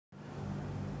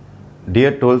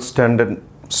Dear 12th standard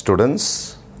students,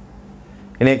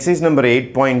 in exercise number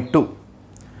 8.2,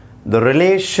 the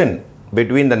relation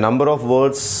between the number of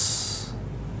words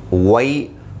y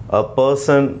a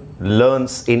person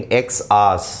learns in x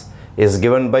hours is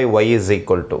given by y is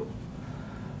equal to.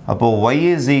 அப்போ y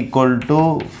is equal to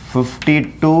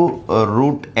 52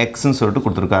 root x ன்னு சொல்லிட்டு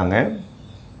கொடுத்துருக்காங்க.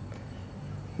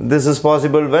 This is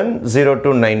possible when 0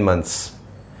 to 9 months.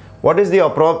 What is the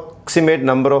approximate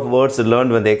number of words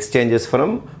learned when the x changes from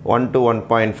 1 to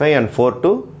 1.5 and 4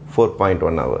 to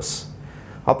 4.1 hours?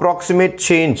 Approximate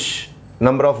change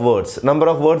number of words. Number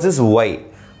of words is y.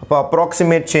 Appo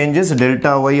approximate change is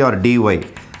delta y or dy.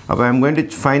 Appo I am going to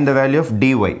find the value of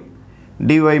dy.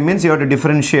 Dy means you have to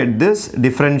differentiate this.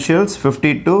 Differentials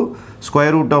 52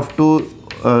 square root of 2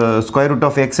 square root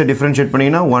of x differentiate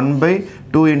பண்ணீங்கன்னா 1 by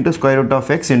 2 into square root of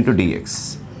x into dx.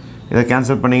 இதை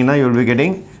cancel பண்ணீங்கன்னா you will be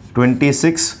getting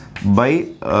 26 by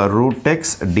root x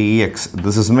dx.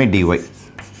 This is my dy.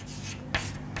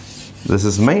 This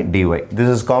is my dy. This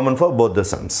is common for both the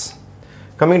sums.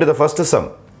 Coming to the first sum,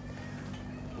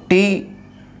 t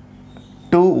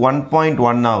to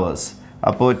 1.1 hours.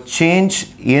 Appo change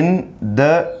in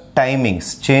the timings.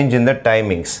 Change in the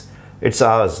timings. It's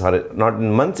hours, not in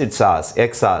months, it's hours,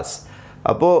 x hours.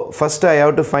 Appo first I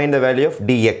have to find the value of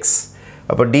dx.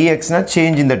 Appo dx na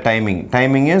change in the timing.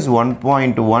 Timing is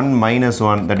 1.1 minus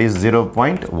 1, that is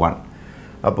 0.1.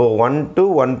 அப்போ 1 to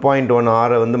 1.1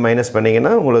 hour வந்து minus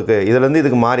பண்ணிங்கன்னா உங்களுக்கு இதிலேருந்து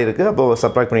இதுக்கு மாறி இருக்குது. அப்போ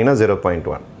subtract பண்ணிங்கன்னா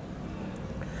 0.1.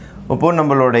 அப்போது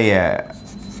நம்மளுடைய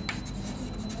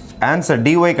ஆன்சர்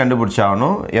dy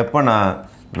கண்டுபிடிச்சாகணும். எப்போ நான்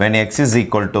when x is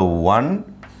equal to 1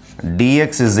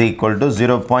 dx is equal to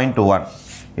 0.1.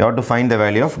 You have to find the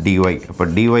value of dy. அப்போ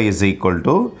dy is equal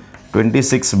to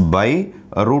 26 by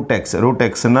root x. Root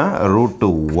x na root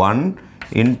 1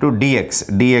 into dx.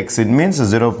 Dx it means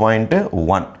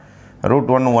 0.1. Root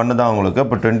 1 1 தான் உங்களுக்கு.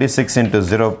 அப்போ 26 into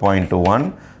 0.1.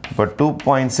 அப்போ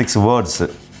 2.6 words.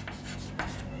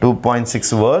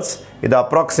 2.6 words. இது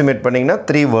approximate பண்ணிங்கன்னா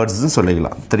 3 words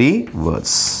சொல்லிக்கலாம். 3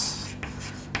 words.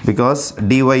 Because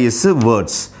dy is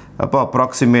words. அப்போ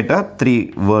approximate 3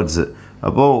 words.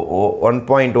 அப்போ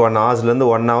 1.1 ஹவர்ஸ்லேருந்து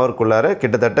 1 ஹவருக்குள்ளார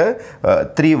கிட்டத்தட்ட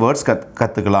 3 words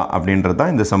கற்றுக்கலாம் அப்படின்றது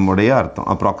தான் இந்த சம்முடைய அர்த்தம்.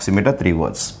 approximate 3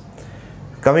 words.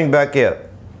 Coming back here,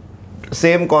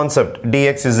 same concept,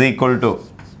 dx is equal to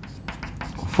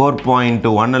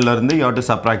 4.1 லேருந்து you have to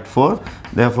subtract 4.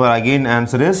 Therefore again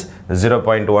answer is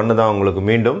 0.1 தான் உங்களுக்கு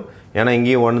மீண்டும். ஏன்னா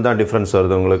இங்கேயும் 1 தான் டிஃப்ரென்ஸ்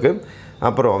வருது உங்களுக்கு.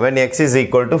 அப்புறம் when x is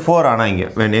equal to 4 ஆனால் இங்கே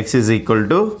when x is equal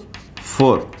to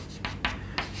 4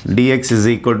 dx is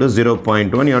equal to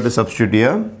 0.1, you have to substitute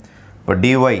here. But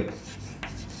dy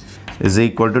is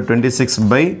equal to 26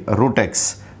 by root x.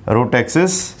 Root x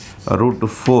is root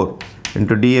 4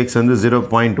 into dx and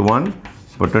 0.1.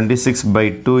 But 26 by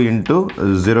 2 into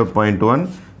 0.1.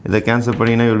 If they cancel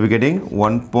panina, you will be getting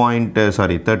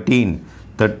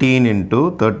 13 into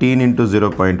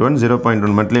 0.1.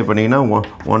 0.1 multiply panina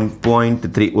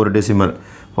 1.3 ஒரு decimal.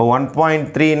 For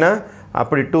 1.3 na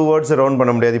அப்படி 2 words round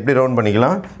பண்ண முடியாது. இப்படி round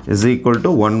பண்ணிக்கலாம். is equal to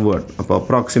 1 word. அப்போ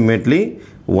approximately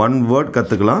 1 word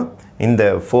கற்றுக்கலாம். இந்த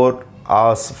 4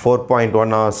 hours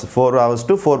 4.1 hours 4 hours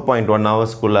to 4.1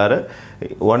 hours குள்ளார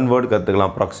 1 word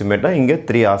கற்றுக்கலாம் approximate. இங்கே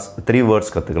 3 words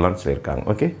கற்றுக்கலாம்னு சொல்லியிருக்காங்க.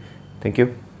 Okay, thank you.